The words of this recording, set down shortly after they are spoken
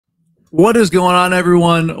What is going on,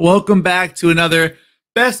 everyone? Welcome back to another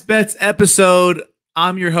Best Bets episode.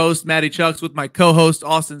 I'm your host, MattyChucks, with my co-host,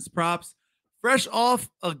 AustinsProps. Fresh off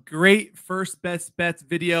a great first Best Bets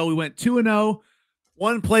video. We went 2-0.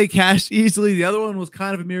 One play cashed easily. The other one was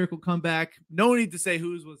kind of a miracle comeback. No need to say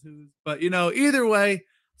whose was whose. But, either way,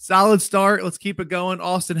 solid start. Let's keep it going.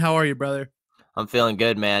 Austin, how are you, brother? I'm feeling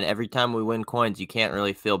good, man. Every time we win coins, you can't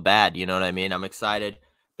really feel bad. You know what I mean? I'm excited.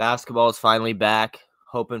 Basketball is finally back.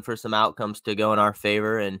 Hoping for some outcomes to go in our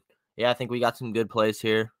favor. And, yeah, I think we got some good plays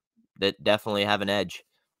here that definitely have an edge.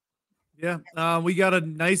 Yeah, we got a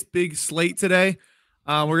nice big slate today.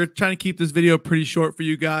 We're trying to keep this video pretty short for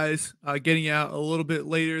you guys, getting out a little bit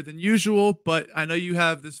later than usual. But I know you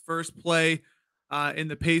have this first play in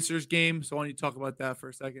the Pacers game, so why don't you talk about that for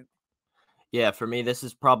a second? Yeah, for me, this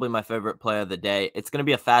is probably my favorite play of the day. It's going to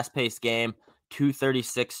be a fast-paced game,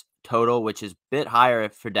 236 total, which is a bit higher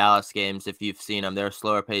for Dallas games if you've seen them. They're a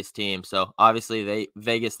slower-paced team, so obviously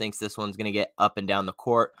Vegas thinks this one's going to get up and down the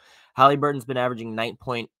court. Halliburton's been averaging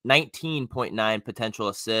 19.9 potential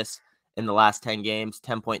assists in the last 10 games,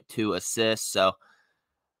 10.2 assists, so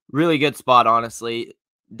really good spot, honestly.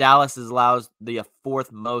 Dallas allows the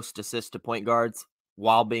fourth most assists to point guards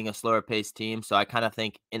while being a slower paced team. So I kind of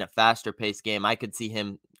think in a faster paced game, I could see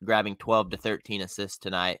him grabbing 12 to 13 assists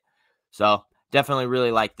tonight. So definitely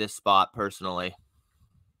really like this spot personally.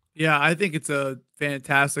 Yeah, I think it's a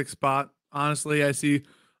fantastic spot. Honestly, I see,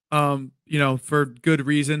 for good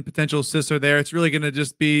reason, potential assists are there. It's really going to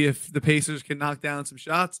just be if the Pacers can knock down some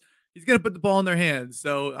shots, he's going to put the ball in their hands.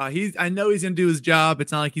 So I know he's going to do his job.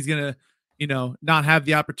 It's not like he's going to, not have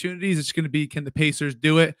the opportunities. It's going to be, can the Pacers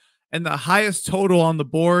do it? And the highest total on the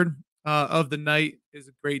board of the night is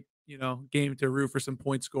a great, game to root for some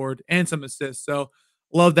points scored and some assists. So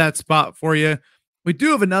love that spot for you. We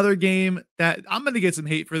do have another game that I'm going to get some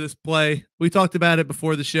hate for this play. We talked about it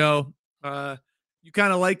before the show. You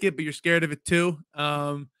kind of like it, but you're scared of it too.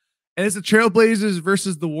 And it's the Trailblazers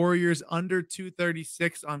versus the Warriors under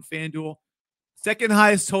 236 on FanDuel. Second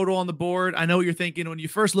highest total on the board. I know what you're thinking. When you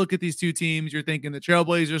first look at these two teams, you're thinking the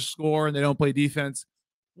Trailblazers score and they don't play defense.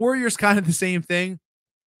 Warriors kind of the same thing,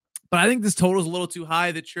 but I think this total is a little too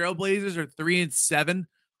high. The Trailblazers are 3-7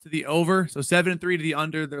 to the over, so 7-3 to the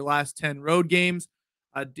under their last 10 road games.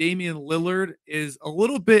 Damian Lillard is a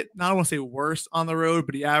little bit, not I want to say worse on the road,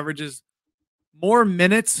 but he averages more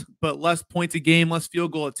minutes, but less points a game, less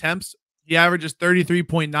field goal attempts. He averages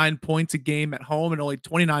 33.9 points a game at home and only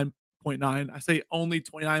 29.9. I say only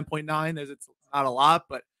 29.9 as it's not a lot,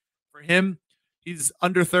 but for him, he's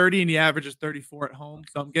under 30 and he averages 34 at home.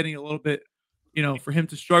 So I'm getting a little bit, for him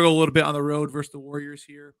to struggle a little bit on the road versus the Warriors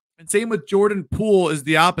here. And same with Jordan Poole is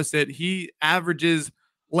the opposite. He averages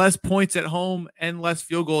less points at home and less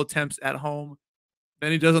field goal attempts at home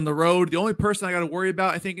than he does on the road. The only person I got to worry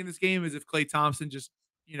about, I think, in this game is if Klay Thompson just,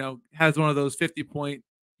 has one of those 50-point,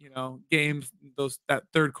 games, that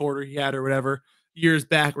third quarter he had or whatever years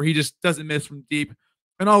back where he just doesn't miss from deep.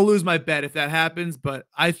 And I'll lose my bet if that happens. But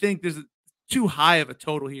I think there's too high of a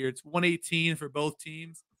total here. It's 118 for both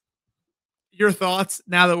teams. Your thoughts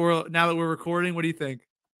now that we're recording? What do you think?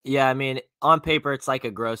 Yeah, I mean, on paper, it's like a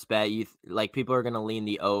gross bet. People are going to lean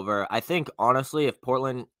the over. I think, honestly, if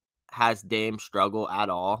Portland has Dame struggle at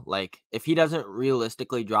all, like if he doesn't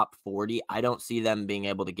realistically drop 40, I don't see them being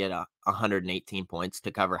able to get 118 points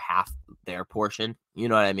to cover half their portion. You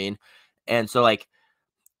know what I mean? And so,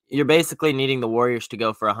 you're basically needing the Warriors to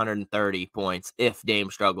go for 130 points if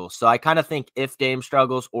Dame struggles. So I kind of think if Dame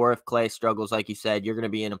struggles or if Klay struggles, like you said, you're going to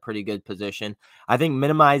be in a pretty good position. I think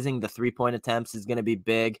minimizing the three-point attempts is going to be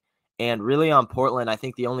big. And really on Portland, I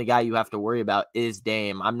think the only guy you have to worry about is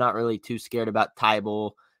Dame. I'm not really too scared about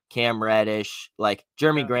Tybal, Cam Reddish,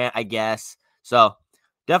 Jeremy Grant, I guess. So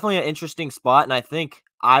definitely an interesting spot. And I think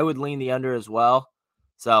I would lean the under as well.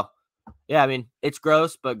 So, yeah, I mean, it's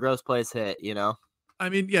gross, but gross plays hit, I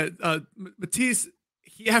mean, yeah, Matisse,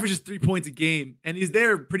 he averages 3 points a game, and he's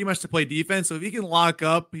there pretty much to play defense. So if he can lock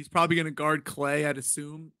up, he's probably going to guard Klay, I'd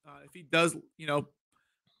assume. If he does,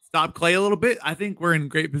 stop Klay a little bit, I think we're in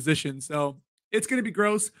great position. So it's going to be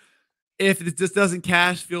gross. If it just doesn't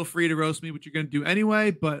cash, feel free to roast me, what you're going to do anyway.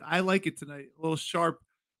 But I like it tonight. A little sharp.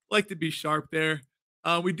 Like to be sharp there.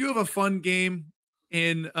 We do have a fun game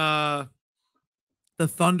in the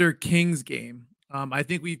Thunder Kings game. I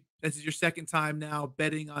think this is your second time now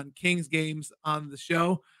betting on Kings games on the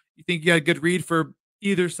show. You think you got a good read for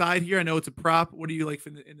either side here? I know it's a prop. What do you like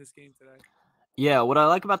in this game today? Yeah, what I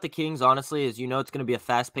like about the Kings, honestly, is it's going to be a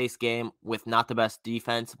fast-paced game with not the best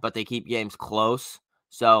defense, but they keep games close.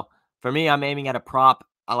 So for me, I'm aiming at a prop.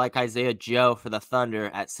 I like Isaiah Joe for the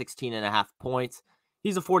Thunder at 16.5 points.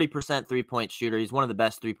 He's a 40% three-point shooter. He's one of the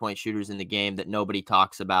best three-point shooters in the game that nobody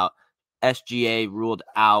talks about. SGA ruled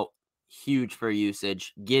out, huge for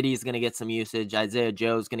usage. Giddey's going to get some usage. Isaiah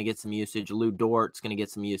Joe's going to get some usage. Lou Dort's going to get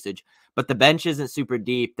some usage. But the bench isn't super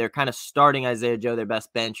deep. They're kind of starting Isaiah Joe, their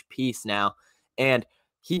best bench piece now. And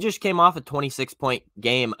he just came off a 26-point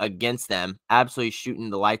game against them, absolutely shooting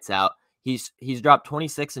the lights out. He's dropped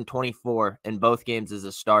 26 and 24 in both games as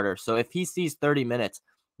a starter. So if he sees 30 minutes,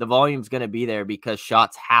 the volume's going to be there because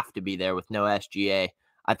shots have to be there with no SGA.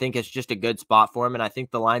 I think it's just a good spot for him, and I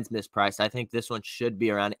think the line's mispriced. I think this one should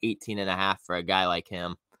be around 18.5 for a guy like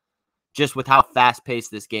him, just with how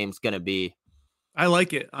fast-paced this game's going to be. I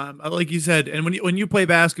like it. Like you said, and when you play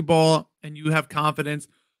basketball and you have confidence,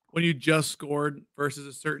 when you just scored versus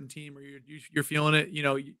a certain team or you're feeling it,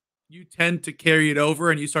 you tend to carry it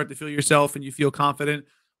over and you start to feel yourself and you feel confident.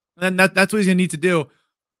 And then that's what he's going to need to do.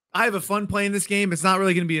 I have a fun play in this game. It's not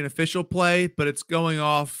really going to be an official play, but it's going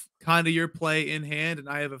off kind of your play in hand. And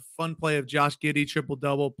I have a fun play of Josh Giddey,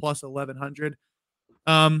 triple-double, plus 1,100.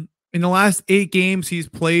 In the last 8 games he's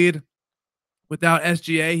played without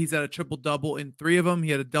SGA, he's had a triple-double in 3 of them.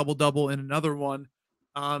 He had a double-double in another one.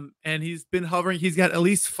 And he's been hovering. He's got at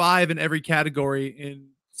least 5 in every category in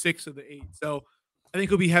 6 of the 8. So I think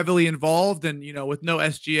he'll be heavily involved. And, with no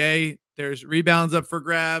SGA, there's rebounds up for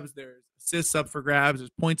grabs. There's assists up for grabs.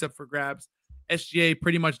 There's points up for grabs. SGA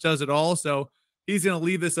pretty much does it all. So he's going to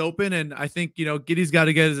leave this open. And I think, Giddey's got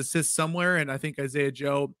to get his assists somewhere. And I think Isaiah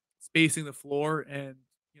Joe spacing the floor and,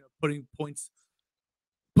 putting points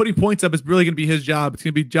up is really going to be his job. It's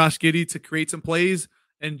going to be Josh Giddey to create some plays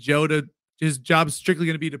and Joe his job is strictly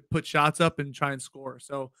going to be to put shots up and try and score.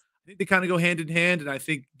 So I think they kind of go hand in hand. And I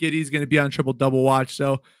think Giddey's going to be on triple-double watch.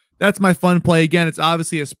 So that's my fun play. Again, it's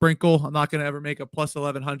obviously a sprinkle. I'm not going to ever make a plus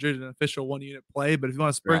 1,100 an official 1-unit play, but if you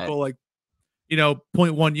want to sprinkle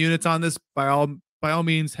 0.1 units on this, by all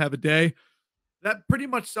means, have a day. That pretty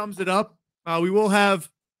much sums it up. We will have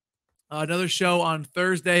another show on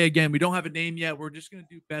Thursday. Again, we don't have a name yet. We're just going to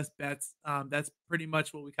do best bets. That's pretty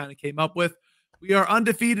much what we kind of came up with. We are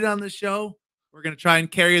undefeated on this show. We're going to try and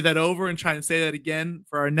carry that over and try and say that again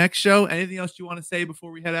for our next show. Anything else you want to say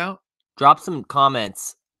before we head out? Drop some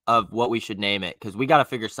comments of what we should name it, because we got to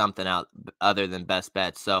figure something out other than best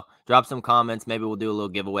bets. So drop some comments. Maybe we'll do a little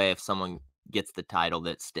giveaway if someone gets the title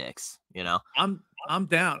that sticks. I'm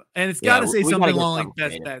down, and it's got to say something along like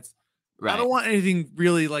best bets. Right. I don't want anything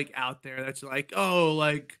really out there that's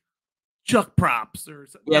Chuck props or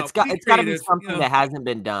something. Yeah, it's got to be something that hasn't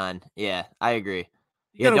been done. Yeah, I agree.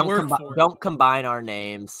 Don't combine our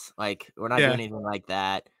names. We're not doing anything like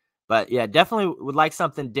that. But yeah, definitely would like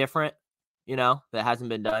something different, that hasn't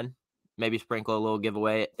been done. Maybe sprinkle a little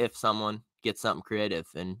giveaway if someone gets something creative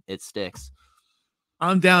and it sticks.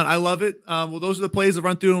 I'm down. I love it. Well, those are the plays. I'll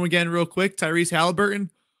run through them again real quick. Tyrese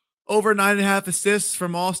Halliburton, over 9.5 assists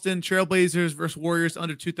from Austin. Trailblazers versus Warriors,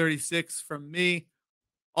 under 236 from me.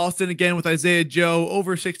 Austin again with Isaiah Joe,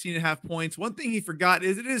 over 16.5 points. One thing he forgot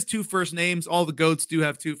is it is 2 first names. All the GOATs do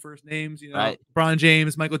have 2 first names. Right. LeBron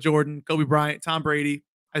James, Michael Jordan, Kobe Bryant, Tom Brady,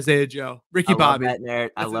 Isaiah Joe, Ricky Bobby.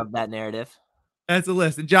 I love that narrative. That's a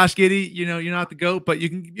list. And Josh Giddey, you're not the GOAT, but you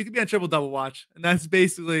can be on triple-double watch. And that's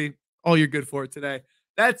basically all you're good for today.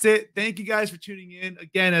 That's it. Thank you guys for tuning in.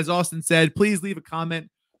 Again, as Austin said, please leave a comment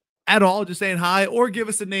at all, just saying hi, or give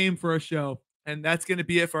us a name for a show. And that's going to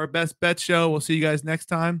be it for our best bet show. We'll see you guys next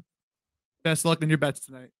time. Best luck on your bets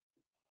tonight.